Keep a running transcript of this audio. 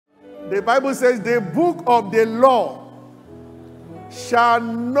The Bible says, the book of the law shall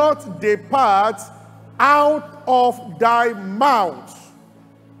not depart out of thy mouth,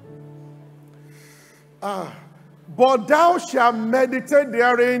 but thou shalt meditate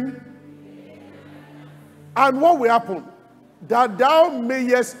therein. And what will happen? That thou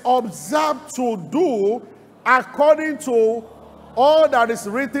mayest observe to do according to all that is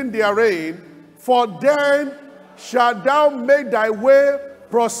written therein, for then shalt thou make thy way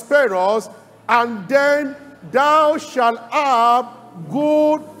prosperous, and then thou shalt have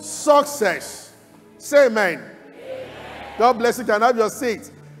good success. Say amen. Amen. God bless you. Can have your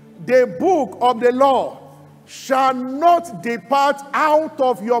seat. The book of the law shall not depart out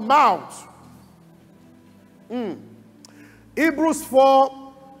of your mouth. Hebrews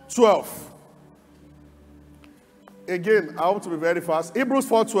 4:12. Again, I want to be very fast. Hebrews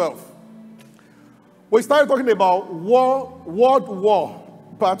 4:12. We started talking about World War,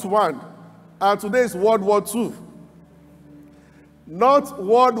 part 1. And today is World War 2. Not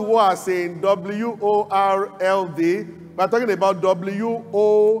World War as in W-O-R-L-D. We're talking about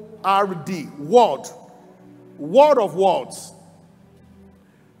W-O-R-D. Word. Word of words.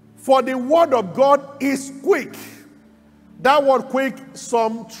 For the word of God is quick. That word quick,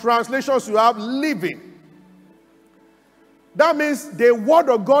 some translations you have living. That means the word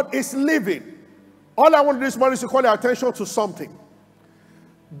of God is living. All I want to do this morning is to call your attention to something.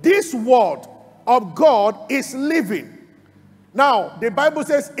 This word of God is living. Now, the Bible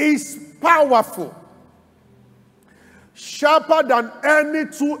says it's powerful, sharper than any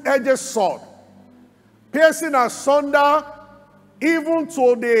two-edged sword, piercing asunder even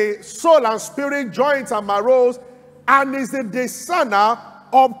to the soul and spirit, joints and marrows, and is the discerner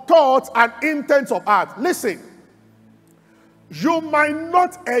of thoughts and intents of heart. Listen, you might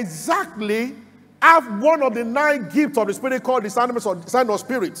not exactly have one of the 9 gifts of the Spirit called discernment or discerning of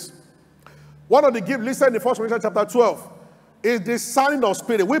spirits. One of the gifts listed in 1 Corinthians chapter 12 is discerning of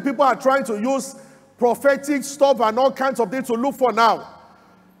spirit. We people are trying to use prophetic stuff and all kinds of things to look for now.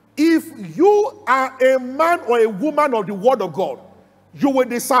 If you are a man or a woman of the word of God, you will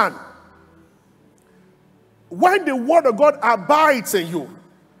discern. When the word of God abides in you,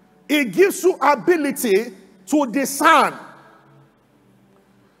 it gives you ability to discern.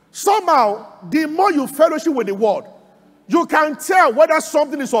 Somehow, the more you fellowship with the word, you can tell whether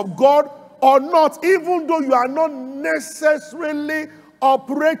something is of God or not, even though you are not necessarily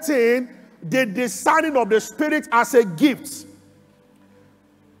operating the discerning of the Spirit as a gift.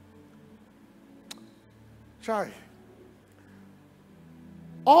 Chai.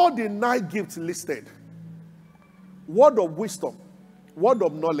 All the 9 gifts listed: word of wisdom, word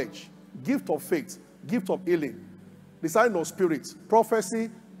of knowledge, gift of faith, gift of healing, discerning of spirits,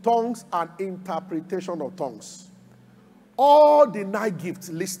 prophecy, tongues, and interpretation of tongues. All the 9 gifts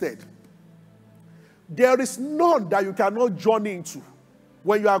listed, there is none that you cannot journey into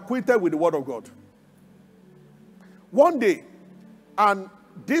when you are acquainted with the word of God. One day, and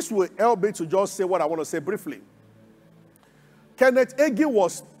this will help me to just say what I want to say briefly. Kenneth Hagin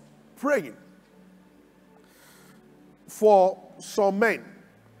was praying for some men,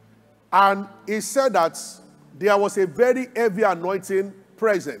 and he said that there was a very heavy anointing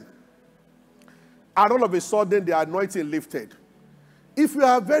present, and all of a sudden the anointing lifted. If you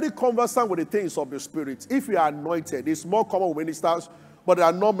are very conversant with the things of the Spirit, if you are anointed, it's more common with ministers, but there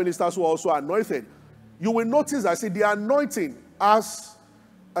are not ministers who are also anointed. You will notice that, see, the anointing has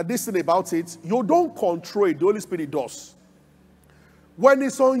this thing about it. You don't control it, the Holy Spirit does. When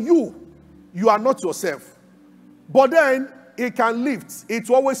it's on you, you are not yourself. But then it can lift. It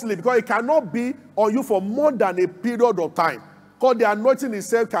will always lift, because it cannot be on you for more than a period of time, because the anointing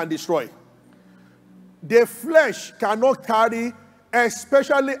itself can destroy. The flesh cannot carry,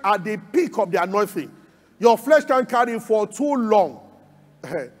 especially at the peak of the anointing. Your flesh can't carry for too long.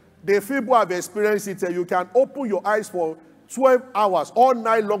 The people have experienced it. You can open your eyes for 12 hours all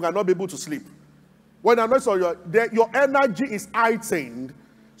night long and not be able to sleep. When the anointing on your energy is heightened,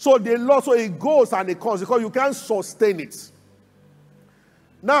 so the Lord, so it goes and it comes, because you can't sustain it.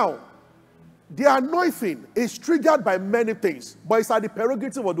 Now, the anointing is triggered by many things, but it's at the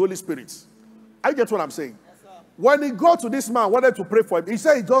prerogative of the Holy Spirit. I get what I'm saying. When he got to this man, wanted to pray for him, he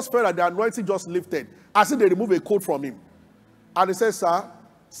said he just felt that the anointing just lifted, as if they removed a coat from him. And he said, sir,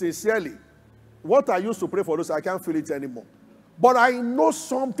 sincerely, what I used to pray for those, I can't feel it anymore. But I know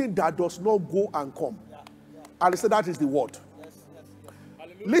something that does not go and come. And he said, that is the word.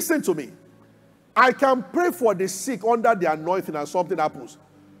 Listen to me. I can pray for the sick under the anointing and something happens.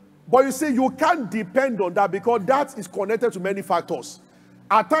 But you see, you can't depend on that, because that is connected to many factors.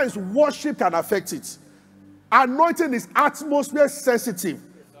 At times, worship can affect it. Anointing is atmosphere sensitive.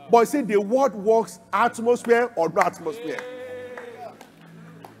 But see, the word works atmosphere or no atmosphere.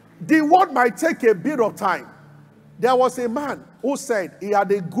 The word might take a bit of time. There was a man who said he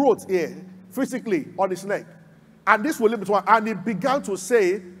had a growth here, physically, on his neck. And this will limit one. And he began to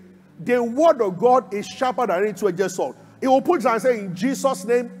say, the word of God is sharper than any two-edged sword. He will put it and say, in Jesus'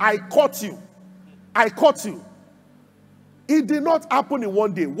 name, I caught you. I caught you. It did not happen in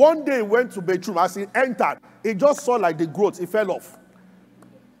one day. One day he went to bedroom. As he entered, he just saw like the growth. It fell off.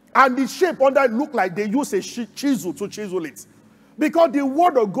 And the shape under it looked like they used a chisel to chisel it. Because the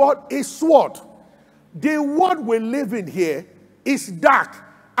word of God is sword. The world we live in here is dark.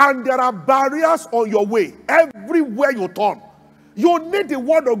 And there are barriers on your way. Everywhere you turn. You need the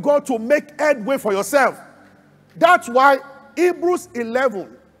word of God to make headway for yourself. That's why Hebrews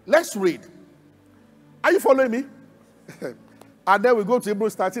 11. Let's read. Are you following me? And then we go to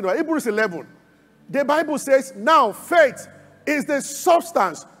Hebrews 13. Hebrews 11. The Bible says, now faith is the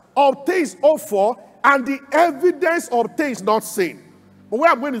substance of things hoped for and the evidence of things not seen. But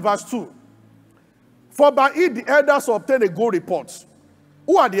where I'm going is verse 2. For by it the elders obtain a good report.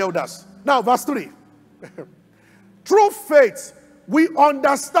 Who are the elders? Now verse 3. Through faith, we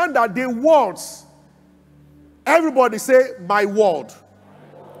understand that the words, everybody say, my word.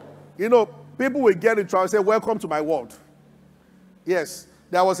 You know, people will get in trouble and say, welcome to my world. Yes,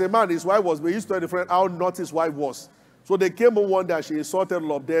 there was a man, his wife was, we used to tell a friend how not his wife was. So they came home one day and she insulted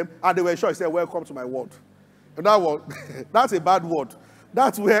all of them, and they were sure. He said, welcome to my world. And that was, that's a bad word.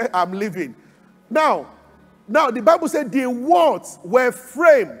 That's where I'm living. Now, the Bible said the words were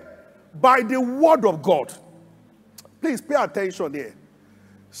framed by the word of God. Please pay attention here.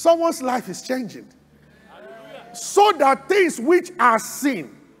 Someone's life is changing. Hallelujah. So that things which are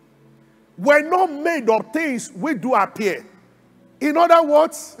seen were not made of things which do appear. In other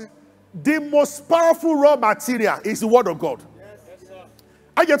words, the most powerful raw material is the word of God. Yes, sir.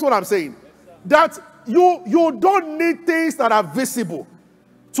 I get what I'm saying. Yes, that you don't need things that are visible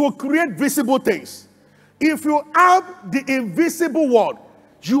to create visible things. If you have the invisible word,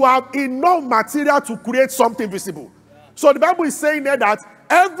 you have enough material to create something visible. Yeah. So the Bible is saying there that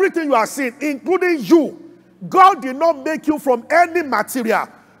everything you are seeing, including you, God did not make you from any material.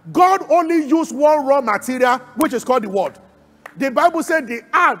 God only used one raw material, which is called the word. The Bible said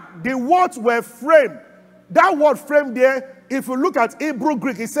the words were framed. That word framed there, if you look at Hebrew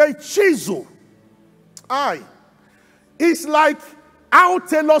Greek, it says chisel. Aye. It's like how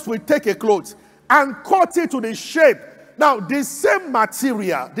tailors will take a cloth and cut it to the shape. Now, the same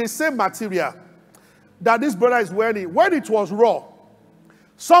material that this brother is wearing, when it was raw,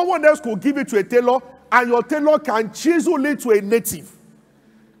 someone else could give it to a tailor, and your tailor can chisel it to a native.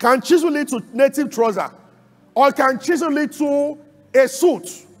 Can chisel it to native trouser. Or can chisel it to a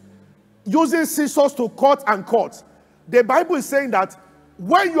suit. Using scissors to cut and cut. The Bible is saying that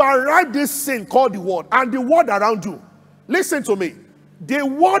when you arrive this sin called the word, and the word around you, listen to me. The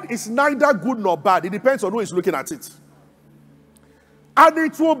word is neither good nor bad. It depends on who is looking at it. And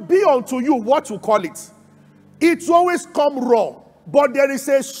it will be unto you what you call it. It will always come raw. But there is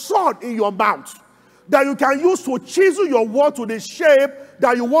a sword in your mouth that you can use to chisel your word to the shape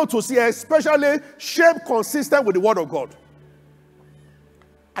that you want to see, especially shape consistent with the word of God.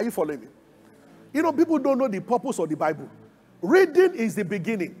 Are you following me? You know, people don't know the purpose of the Bible. Reading is the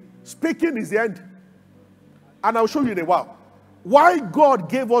beginning. Speaking is the end. And I'll show you in a while. Why God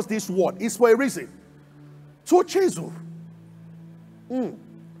gave us this word is for a reason. To chisel.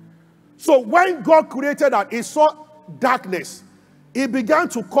 So when God created that, he saw darkness. He began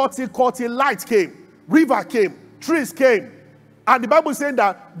to cut it. Light came. River came. Trees came. And the Bible is saying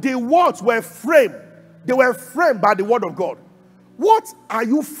that the words were framed. They were framed by the word of God. What are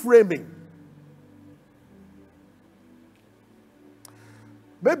you framing?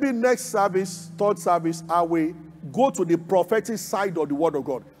 Maybe next service, third service, I will go to the prophetic side of the word of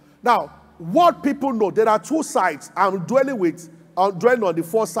God. Now, what people know, there are two sides I'm dwelling on the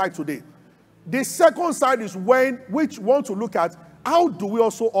first side today. The second side is which want to look at how do we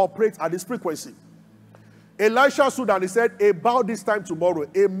also operate at this frequency. Elisha stood and he said, about this time tomorrow,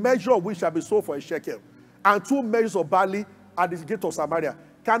 a measure of which shall be sold for a shekel, and 2 measures of barley at the gate of Samaria.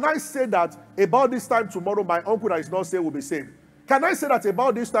 Can I say that about this time tomorrow, my uncle that is not saved will be saved? Can I say that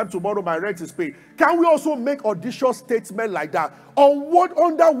about this time tomorrow, my rent is paid? Can we also make audacious statements like that?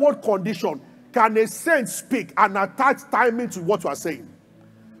 Under what condition can a saint speak and attach timing to what you are saying?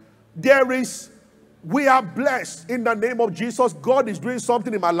 We are blessed in the name of Jesus. God is doing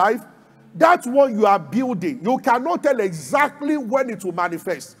something in my life. That's what you are building. You cannot tell exactly when it will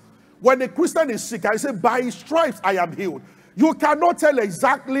manifest. When a Christian is sick, I say, by his stripes I am healed. You cannot tell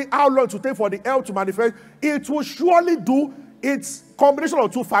exactly how long it will take for the health to manifest. It will surely do its combination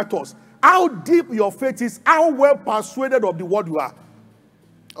of two factors. How deep your faith is, how well persuaded of the word you are.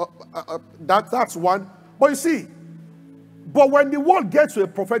 That's one. But you see, but when the word gets to a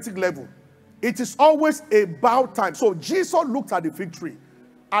prophetic level, it is always about time. So Jesus looked at the fig tree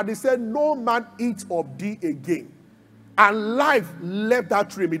and he said, no man eat of thee again. And life left that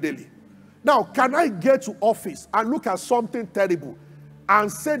tree immediately. Now, can I get to office and look at something terrible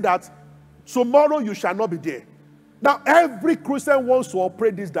and say that tomorrow you shall not be there? Now, every Christian wants to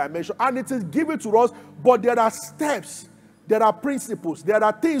operate this dimension, and it is given to us, but there are steps, there are principles, there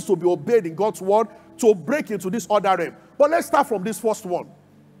are things to be obeyed in God's word to break into this other realm. But let's start from this first one.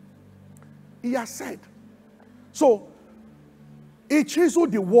 He has said. So, he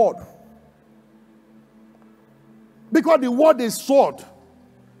chiseled the word. Because the word is sword.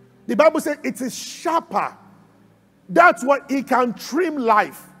 The Bible says it is sharper. That's why it can trim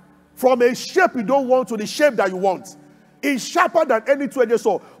life from a shape you don't want to the shape that you want. It's sharper than any two-edged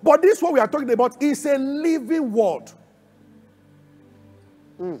sword. But this what we are talking about is a living word.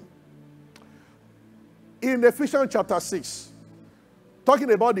 In Ephesians chapter 6,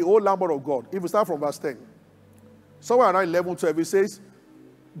 talking about the old Lamb of God, if we start from verse 10, somewhere around 11, 12, it says,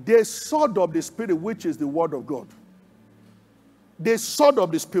 the sword of the Spirit, which is the word of God. The sword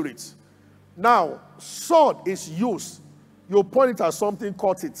of the Spirit. Now, sword is used. You point it at something,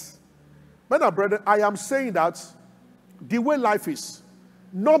 cut it. Men and brethren, I am saying that the way life is,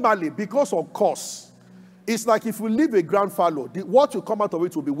 normally, because of course, it's like if we leave a ground fallow, what will come out of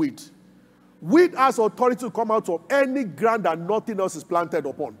it will be weed. Weed has authority to come out of any ground that nothing else is planted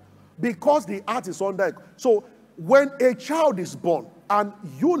upon. Because the earth is under it. So, when a child is born, and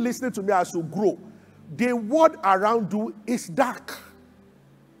you listening to me as you grow, the world around you is dark.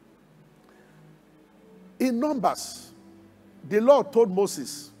 In Numbers, the Lord told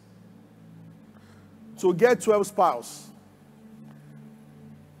Moses to get 12 spouse.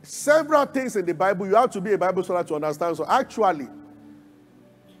 Several things in the Bible, you have to be a Bible scholar to understand. So actually,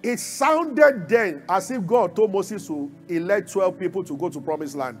 it sounded then as if God told Moses to elect 12 people to go to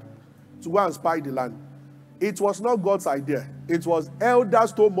Promised Land, to go and spy the land. It was not God's idea. It was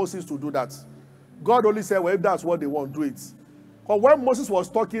elders told Moses to do that. God only said, well, if that's what they want, do it. But when Moses was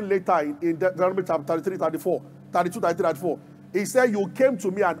talking later in Deuteronomy chapter 33, 34, 32, 33, 34, he said, you came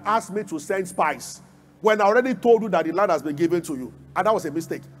to me and asked me to send spies when I already told you that the land has been given to you. And that was a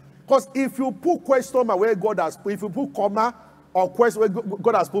mistake. Because if you put question mark where God has put, if you put comma or question where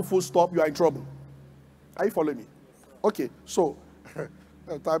God has put full stop, you are in trouble. Are you following me? Okay, so,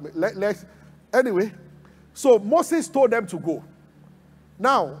 anyway, so Moses told them to go.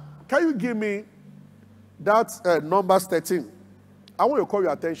 Now, can you give me that Numbers 13? I want to call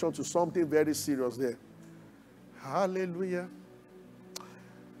your attention to something very serious there. Hallelujah.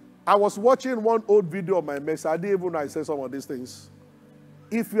 I was watching one old video of my message. I didn't even know I said some of these things.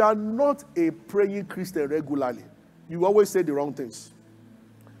 If you are not a praying Christian regularly, you always say the wrong things.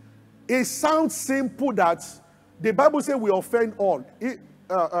 It sounds simple that the Bible says we offend all.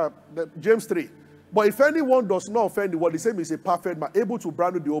 James 3. But if anyone does not offend the word, the same is a perfect man, able to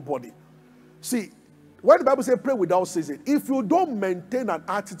bridle the whole body. See, when the Bible says pray without ceasing, if you don't maintain an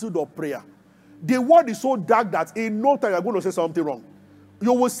attitude of prayer, the word is so dark that in no time you're going to say something wrong.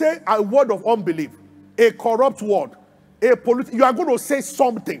 You will say a word of unbelief, a corrupt word, you are going to say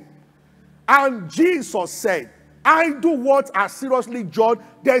something. And Jesus said, I do what I seriously judge.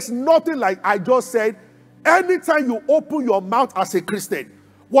 There's nothing like I just said. Anytime you open your mouth as a Christian,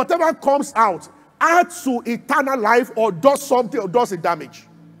 whatever comes out adds to eternal life or does something or does a damage.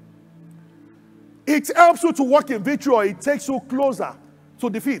 It helps you to walk in victory or it takes you closer to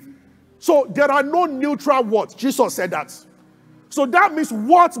defeat. So there are no neutral words. Jesus said that. So that means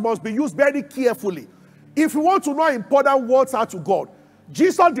words must be used very carefully. If you want to know how important words are to God,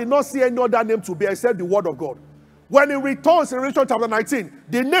 Jesus did not see any other name to be except the word of God. When he returns in Revelation chapter 19,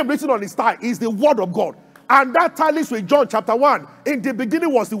 the name written on his thigh is the word of God. And that tallies with John chapter 1. In the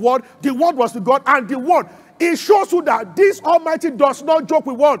beginning was the word was with God, and the word. It shows you that this Almighty does not joke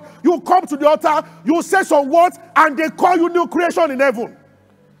with words. You come to the altar, you say some words, and they call you new creation in heaven.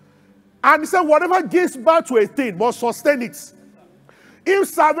 And he said, whatever gives birth to a thing must sustain it. If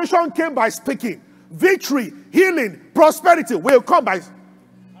salvation came by speaking, victory, healing, prosperity will come by.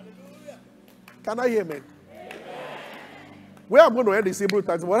 Hallelujah. Can I hear amen? Amen. Where I'm going to end this Hebrew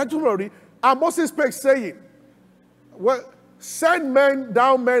title, what I just already, and Moses spake saying, well, send men,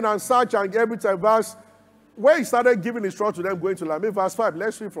 down men, and search and every time verse. Where he started giving instruction to them going to land. In verse 5,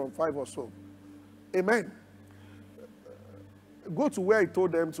 let's read from 5 or so. Amen. Go to where he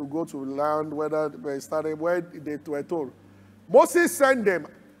told them to go to land, where they were told. Moses sent them,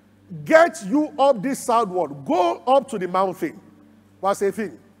 get you up this southward, go up to the mountain. Verse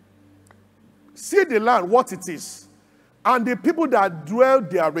 18. See the land, what it is, and the people that dwell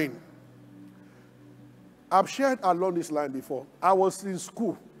therein. I've shared along this line before. I was in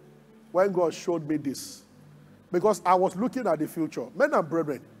school when God showed me this. Because I was looking at the future. Men and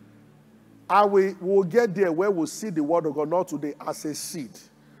brethren, we'll get there where we'll see the word of God, not today, as a seed.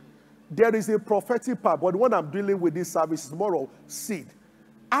 There is a prophetic part, but the one I'm dealing with this service is more of seed.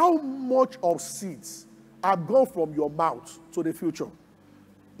 How much of seeds have gone from your mouth to the future?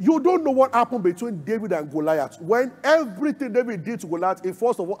 You don't know what happened between David and Goliath. When everything David did to Goliath, he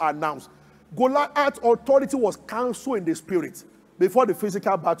first of all announced, Goliath's authority was cancelled in the spirit before the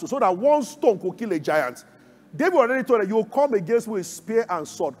physical battle, so that one stone could kill a giant. David already told that you will come against me with spear and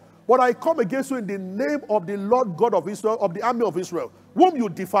sword. But I come against you in the name of the Lord God of Israel, of the army of Israel, whom you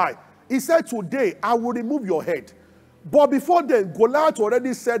defy. He said, today I will remove your head. But before then, Goliath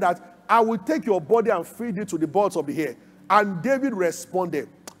already said that I will take your body and feed it to the birds of the air. And David responded.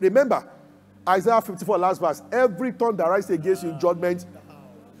 Remember, Isaiah 54, last verse. Every tongue that rises against you in judgment.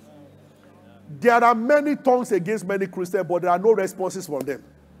 There are many tongues against many Christians, but there are no responses from them.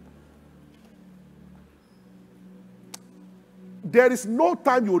 There is no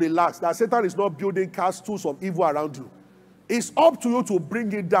time you relax that Satan is not building castles of evil around you. It's up to you to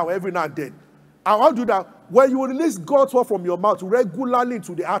bring it down every now and then. And I'll do that. When you release God's word from your mouth regularly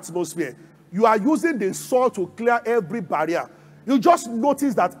into the atmosphere, you are using the sword to clear every barrier. You just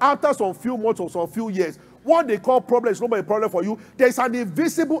notice that after some few months or some few years, what they call problem is not a problem for you. There's an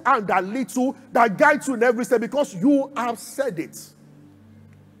invisible hand that leads you, that guides you in every step because you have said it.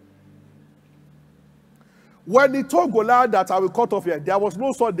 When he told Goliath that I will cut off your head, there was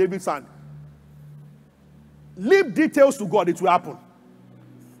no sword in David's hand. Leave details to God, it will happen.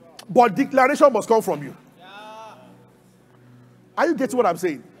 But declaration must come from you. Are you getting what I'm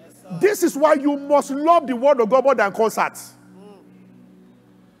saying? Yes, this is why you must love the word of God more than concerts.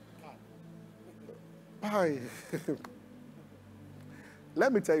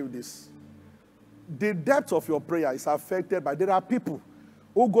 Let me tell you this. The depth of your prayer is affected by, there are people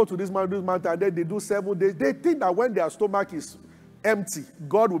who go to this mountain, and then they do 7 days. They think that when their stomach is empty,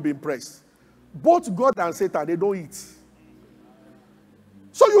 God will be impressed. Both God and Satan, they don't eat.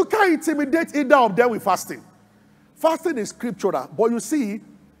 So you can't intimidate either of them with fasting. Fasting is scriptural. But you see,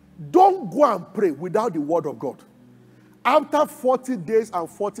 don't go and pray without the word of God. After 40 days and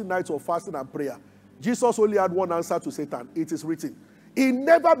 40 nights of fasting and prayer, Jesus only had one answer to Satan. It is written. He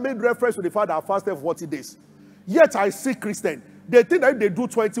never made reference to the fact that I fasted for 40 days. Yet I see Christians. They think that they do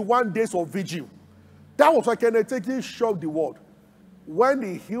 21 days of vigil. That was why Kenneth Hagin shocked the world. When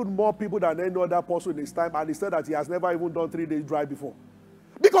he healed more people than any other apostle in his time, and he said that he has never even done 3 days dry before.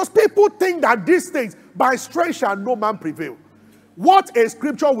 Because people think that these things, by strength shall no man prevail. What a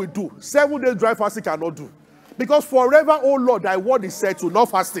scripture will do, 7 days dry fasting cannot do. Because forever, oh Lord, thy word is said to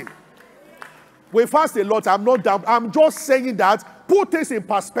not fasting. We fast a lot, I'm not down. I'm just saying that, put things in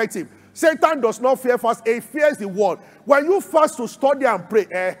perspective. Satan does not fear fast, he fears the word. When you fast to study and pray,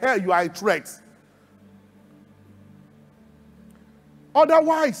 you are a threat.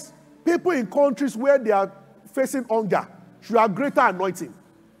 Otherwise, people in countries where they are facing hunger should have greater anointing.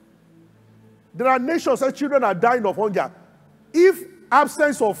 There are nations where children are dying of hunger. If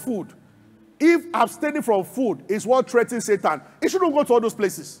absence of food, if abstaining from food is what threatens Satan, it shouldn't go to all those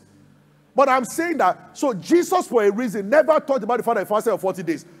places. But I'm saying that, so Jesus for a reason never talked about the fact that he fasted for 40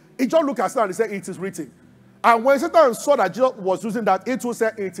 days. He just looked at Satan and he said, it is written. And when Satan saw that Jesus was using that, it will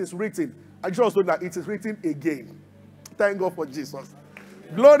say, it is written. And Jesus told that it is written again. Thank God for Jesus.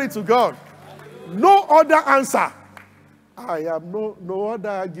 Glory to God. No other answer. I have no other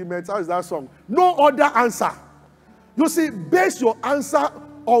argument. How is that song? No other answer. You see, base your answer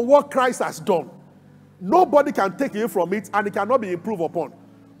on what Christ has done. Nobody can take away from it, and it cannot be improved upon.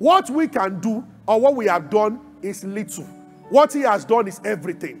 What we can do or what we have done is little. What he has done is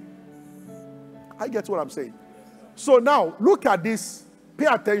everything. I get what I'm saying. So now, look at this. Pay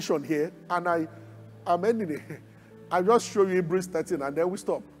attention here. And I'm ending it. I'll just show you Hebrews 13 and then we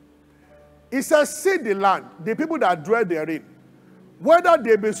stop. It says, see the land, the people that dwell therein, whether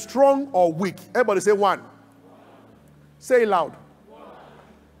they be strong or weak. Everybody say one. Say it loud.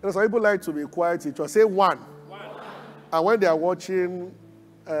 One. Some people like to be quiet. Say one. One. And when they are watching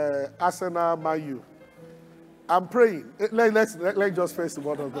Arsenal, Man U, I'm praying. Let's just face the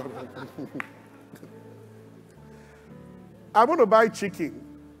word of God. I'm going to buy chicken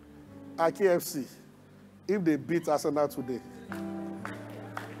at KFC if they beat Arsenal today.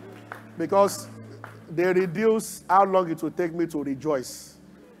 Because they reduce how long it will take me to rejoice.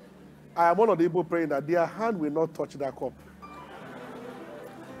 I am one of the people praying that their hand will not touch that cup.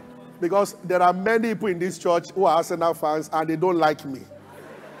 Because there are many people in this church who are Arsenal fans and they don't like me.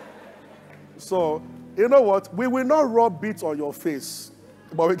 So, you know what? We will not rub it on your face,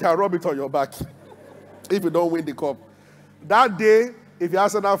 but we can rub it on your back if you don't win the cup. That day, if you're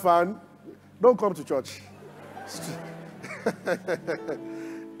Arsenal fan, don't come to church.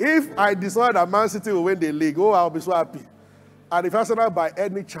 If I decide that Man City will win the league, oh, I'll be so happy. And if Arsenal, by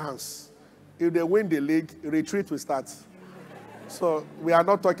any chance, if they win the league, retreat will start. So we are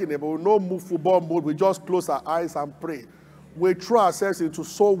not talking about no move football mode. We just close our eyes and pray. We throw ourselves into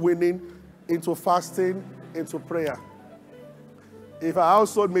soul winning, into fasting, into prayer. If a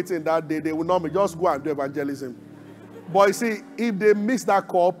household meeting that day, they will normally just go and do evangelism. But you see, if they miss that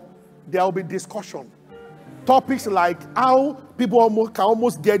cup, there will be discussion. Topics like how people can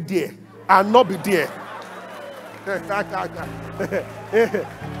almost get there and not be there.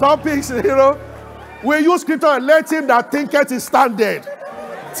 Topics, you know, we use scripture and let him that thinketh is standard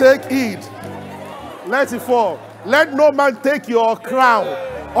take heed. Let it fall. Let no man take your crown.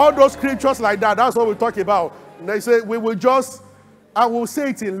 All those scriptures like that, that's what we talk about. And they say we will just, I will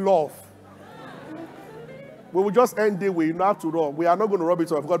say it in love. We will just end it. We don't have to run. We are not going to rub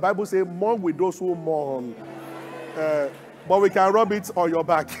it off. Because the Bible says, mourn with those who mourn. But we can rub it on your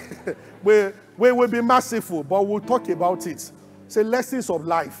back. we will be merciful, but we'll talk about it. Say lessons of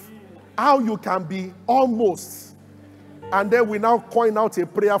life. How you can be almost. And then we now coin out a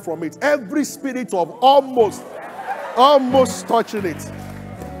prayer from it. Every spirit of almost touching it.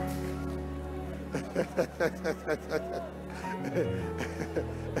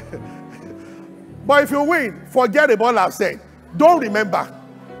 But if you win, forget about what I've said. Don't remember.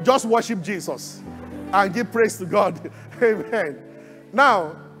 Just worship Jesus and give praise to God. Amen.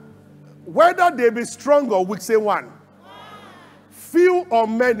 Now, whether they be strong or weak, say one. Few or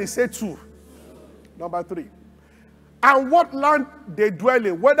many, say two. Number three. And what land they dwell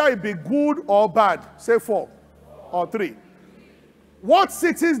in, whether it be good or bad, say four or three. What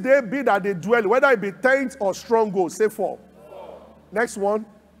cities they be that they dwell in, whether it be tents or strongholds, say four. Next one.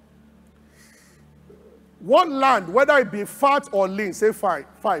 What land, whether it be fat or lean, say five.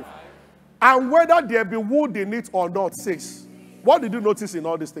 And whether there be wood in it or not, 6. What did you notice in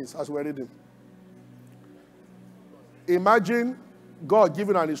all these things as we're reading? Imagine God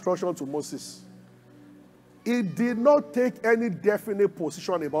giving an instruction to Moses. He did not take any definite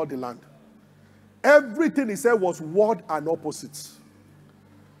position about the land. Everything he said was word and opposite.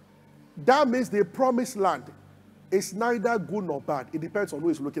 That means the promised land is neither good nor bad. It depends on who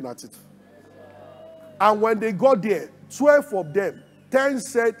is looking at it. And when they got there, 12 of them, 10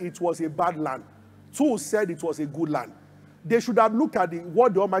 said it was a bad land. 2 said it was a good land. They should have looked at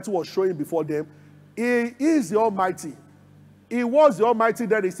what the Almighty was showing before them. He is the Almighty. He was the Almighty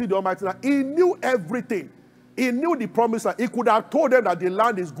then, he still the Almighty now. He knew everything. He knew the promise. He could have told them that the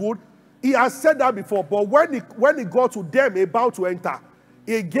land is good. He has said that before. But when he got to them about to enter,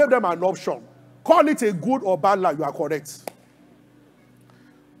 he gave them an option. Call it a good or bad land, you are correct.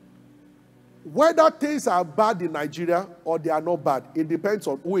 Whether things are bad in Nigeria or they are not bad, it depends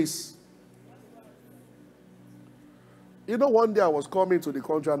on who is. You know, one day I was coming to the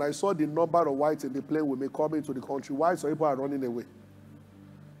country and I saw the number of whites in the plane with me coming to the country. Why so people are running away?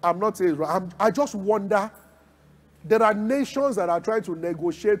 I'm not saying I just wonder. There are nations that are trying to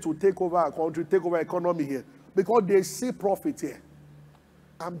negotiate to take over our country, take over economy here, because they see profit here.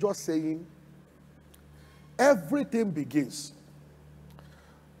 I'm just saying, everything begins.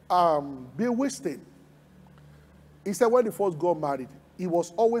 Bill Winston, he said when he first got married, he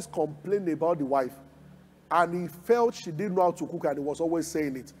was always complaining about the wife. And he felt she didn't know how to cook and he was always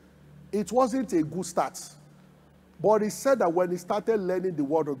saying it. It wasn't a good start. But he said that when he started learning the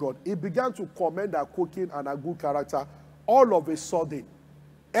word of God, he began to commend her cooking and her good character. All of a sudden,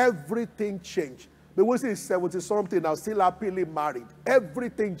 everything changed. But when he's 70-something now, still happily married.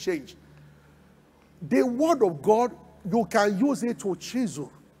 Everything changed. The word of God, you can use it to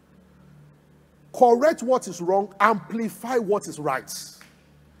chisel. Correct what is wrong, amplify what is right.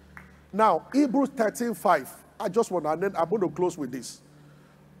 Now, Hebrews 13:5. I just want to, and then I'm going to close with this.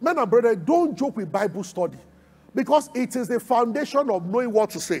 Men and brothers, don't joke with Bible study, because it is the foundation of knowing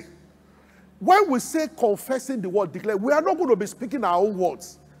what to say. When we say confessing the word, declare, we are not going to be speaking our own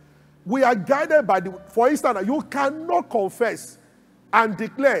words. We are guided by the, for instance, you cannot confess and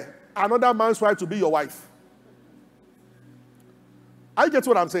declare another man's wife to be your wife. I get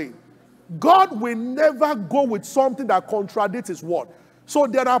what I'm saying. God will never go with something that contradicts his word. So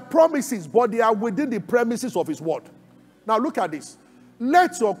there are promises, but they are within the premises of his word. Now look at this.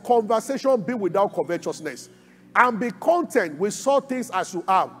 Let your conversation be without covetousness, and be content with such things as you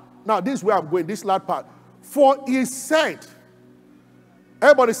have. Now this is where I'm going, this last part. For he said,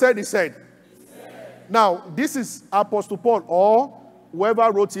 Everybody said he said. Now, this is Apostle Paul or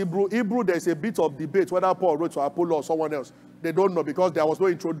whoever wrote Hebrew. Hebrew, there's a bit of debate whether Paul wrote to Apollo or someone else. They don't know because there was no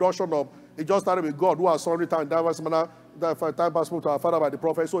introduction of, it just started with God who has sundry times, diverse manner, time past spoke to our father by the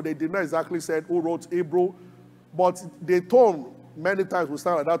prophet. So they did not exactly say who wrote Hebrew, but the tone many times will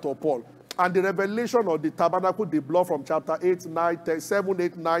stand like that of Paul. And the revelation of the tabernacle, the blood from chapter 8, 9, 10, 7,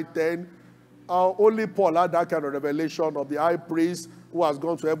 8, 9, 10, only Paul had that kind of revelation of the high priest who has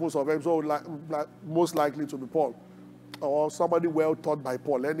gone to heavens of heaven, so most likely to be Paul. Or somebody well taught by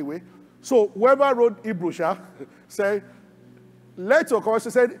Paul anyway. So whoever wrote Hebrew said, let your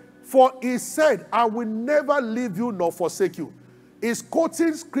conversation said, for he said, I will never leave you nor forsake you. He's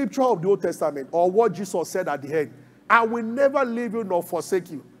quoting scripture of the Old Testament or what Jesus said at the end. I will never leave you nor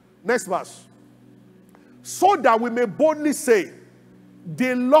forsake you. Next verse. So that we may boldly say,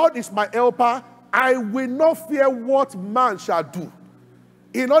 the Lord is my helper. I will not fear what man shall do.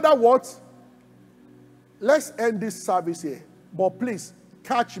 In other words, let's end this service here. But please,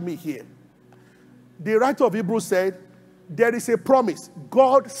 catch me here. The writer of Hebrews said, there is a promise.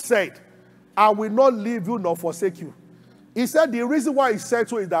 God said, I will not leave you nor forsake you. He said the reason why he said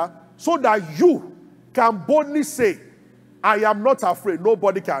so is that so that you can boldly say, I am not afraid.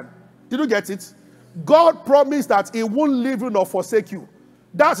 Nobody can. Did you get it? God promised that he won't leave you nor forsake you.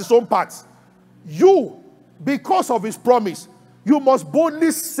 That's his own part. You, because of his promise, you must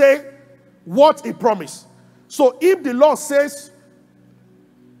boldly say what he promised. So if the Lord says,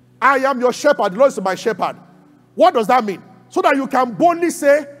 I am your shepherd, the Lord is my shepherd, what does that mean? So that you can boldly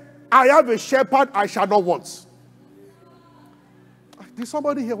say, I have a shepherd, I shall not want. Did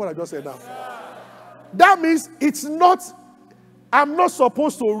somebody hear what I just said now? That means it's not, I'm not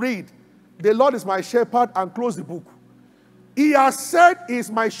supposed to read, the Lord is my shepherd and close the book. He has said, he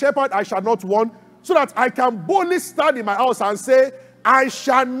is my shepherd, I shall not want, so that I can boldly stand in my house and say, I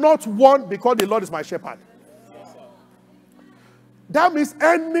shall not want because the Lord is my shepherd. That means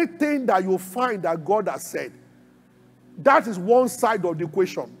anything that you find that God has said, that is one side of the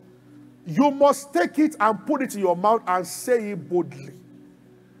equation. You must take it and put it in your mouth and say it boldly.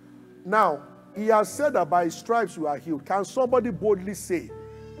 Now, he has said that by his stripes you are healed. Can somebody boldly say,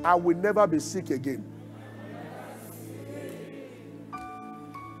 I will never be sick again?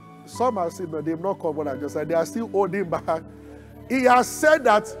 Some are saying, no, they've not come what I just said. They are still holding back. He has said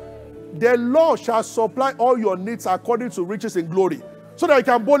that the Lord shall supply all your needs according to riches in glory. So that you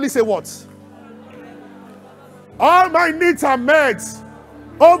can boldly say what? All my needs are met.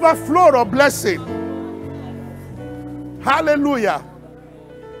 Overflow of blessing. Hallelujah.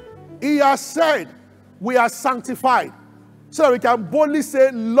 He has said we are sanctified. So that we can boldly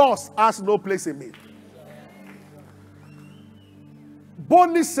say loss has no place in me.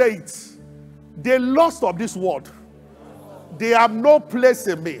 Boldly say it. The lust of this world, they have no place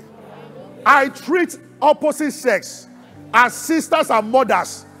in me. I treat opposite sex as sisters and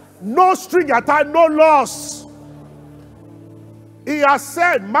mothers. No string attached, no loss. He has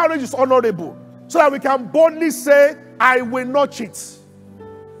said marriage is honorable. So that we can boldly say, I will not cheat.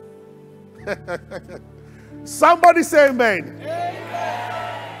 Somebody say amen.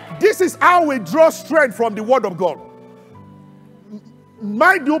 Amen. This is how we draw strength from the word of God.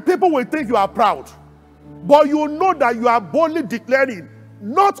 Mind you, people will think you are proud. But you know that you are boldly declaring,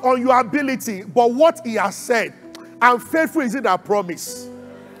 not on your ability, but what he has said. And faithful is in that promise.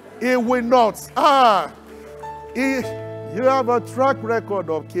 He will not. You have a track record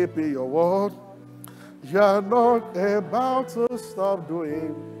of keeping your word. You are not about to stop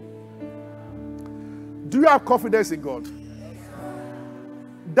doing. Do you have confidence in God?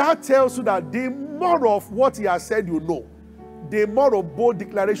 That tells you that the more of what he has said you know, the more of bold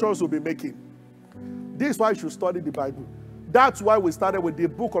declarations you'll be making. This is why you should study the Bible. That's why we started with the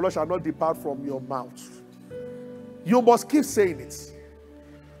book of law shall not depart from your mouth. You must keep saying it.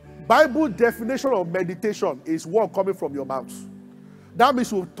 Bible definition of meditation is word coming from your mouth. That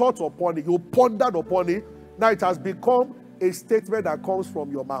means you've thought upon it, you pondered upon it. Now it has become a statement that comes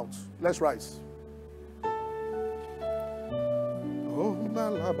from your mouth. Let's rise.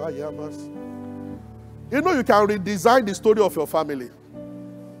 You know you can redesign the story of your family.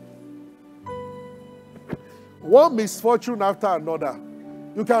 One misfortune after another,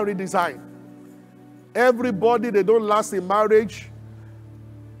 you can redesign. Everybody, they don't last in marriage.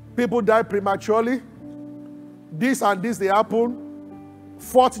 People die prematurely. This and this, they happen.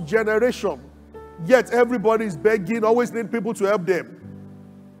 4th generation. Yet everybody is begging, always need people to help them.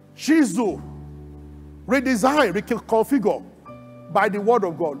 Shizu. Redesign, reconfigure by the word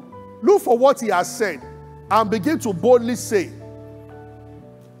of God. Look for what he has said and begin to boldly say.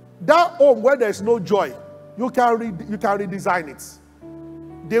 That home where there's no joy, you can redesign it.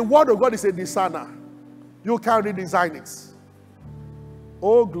 The word of God is a discerner. You can redesign it.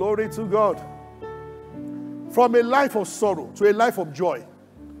 Oh, glory to God. From a life of sorrow to a life of joy.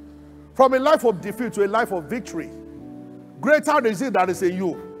 From a life of defeat to a life of victory. Greater is it that is in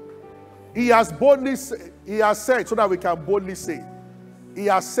you. He has said so that we can boldly say. He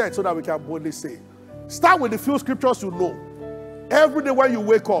has said so that we can boldly say. Start with the few scriptures you know. Every day when you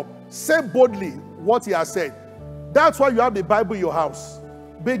wake up, say boldly what he has said. That's why you have the Bible in your house.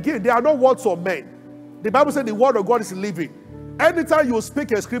 Begin. They are not words of men. The Bible said the word of God is living. Anytime you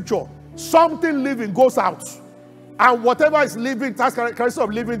speak a scripture, something living goes out. And whatever is living, that's characteristics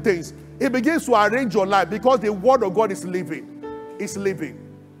of living things, it begins to arrange your life because the word of God is living. It's living.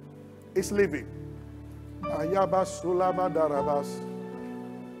 It's living.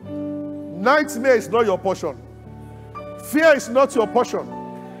 Nightmare is not your portion. Fear is not your portion.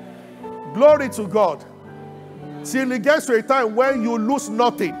 Glory to God. Till it gets to a time when you lose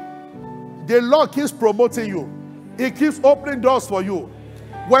nothing. The Lord keeps promoting you. He keeps opening doors for you.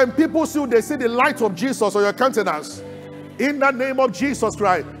 When people see you, they see the light of Jesus on your countenance. In the name of Jesus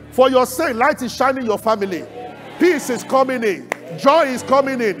Christ. For your sake, light is shining in your family. Peace is coming in. Joy is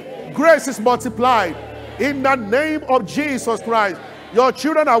coming in. Grace is multiplied. In the name of Jesus Christ. Your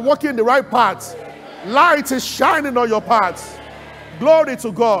children are walking the right path. Light is shining on your path. Glory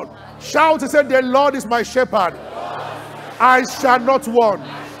to God. Shout and say, the Lord is my shepherd. I shall not want.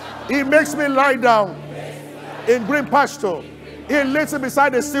 He makes me lie down in green pasture. He leads me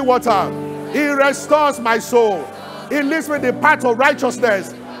beside the still water. He restores my soul. He leads me in the path of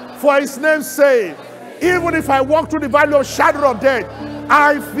righteousness. For his name's sake, even if I walk through the valley of shadow of death,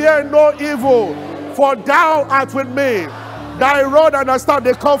 I fear no evil. For thou art with me. Thy rod and thy staff,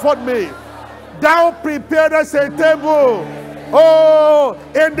 they comfort me. Thou preparest a table, oh,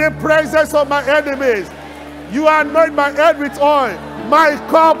 in the presence of my enemies. You anoint my head with oil. My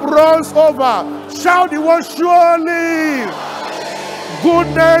cup runs over. Shout the word, surely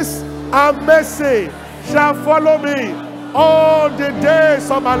goodness and mercy shall follow me all the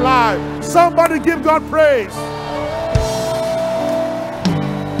days of my life. Somebody give God praise.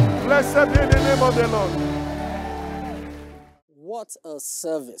 Blessed be the name of the Lord. What a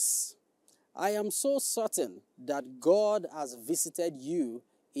service. I am so certain that God has visited you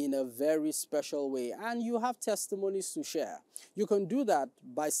in a very special way, and you have testimonies to share. You can do that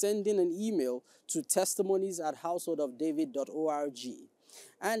by sending an email to testimonies@householdofdavid.org.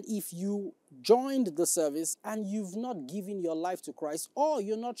 And if you joined the service and you've not given your life to Christ, or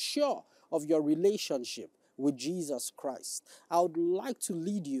you're not sure of your relationship with Jesus Christ, I would like to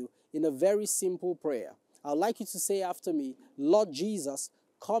lead you in a very simple prayer. I'd like you to say after me, Lord Jesus,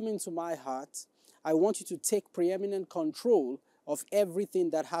 come into my heart. I want you to take preeminent control of everything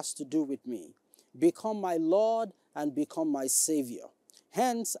that has to do with me. Become my Lord and become my Savior.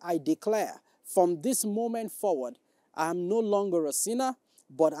 Hence, I declare from this moment forward, I am no longer a sinner,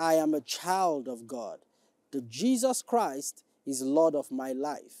 but I am a child of God. The Jesus Christ is Lord of my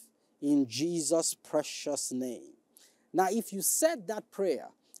life. In Jesus' precious name. Now, if you said that prayer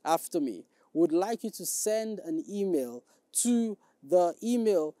after me, would like you to send an email to the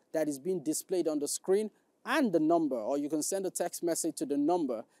email that is being displayed on the screen and the number, or you can send a text message to the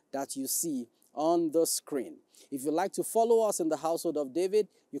number that you see on the screen. If you'd like to follow us in the Household of David,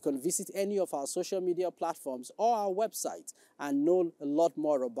 you can visit any of our social media platforms or our website and know a lot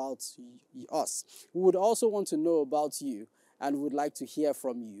more about us. We would also want to know about you and would like to hear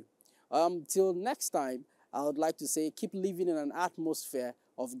from you. Till next time, I would like to say keep living in an atmosphere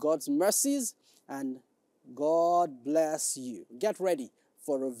of God's mercies, and God bless you. Get ready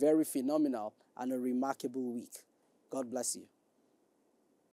for a very phenomenal and a remarkable week. God bless you.